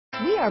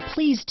We are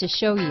pleased to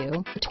show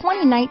you the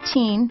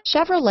 2019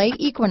 Chevrolet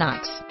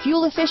Equinox.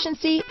 Fuel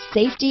efficiency,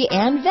 safety,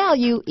 and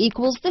value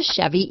equals the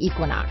Chevy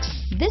Equinox.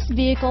 This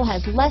vehicle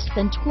has less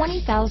than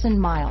 20,000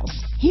 miles.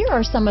 Here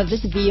are some of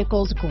this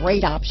vehicle's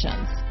great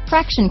options: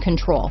 traction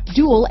control,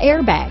 dual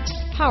airbags,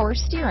 power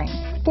steering,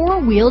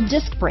 four-wheel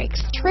disc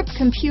brakes, trip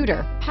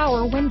computer,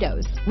 power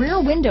windows,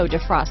 rear window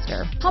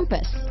defroster,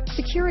 compass,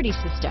 security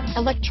system,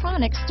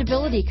 electronic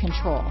stability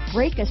control,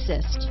 brake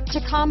assist,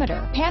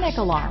 tachometer, panic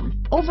alarm,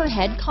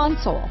 overhead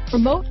console,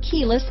 remote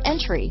keyless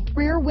entry,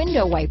 rear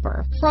window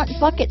wiper, front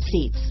bucket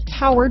seats,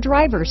 power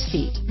driver's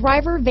seat,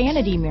 driver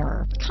vanity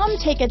mirror. Come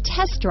take a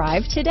test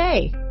drive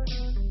today.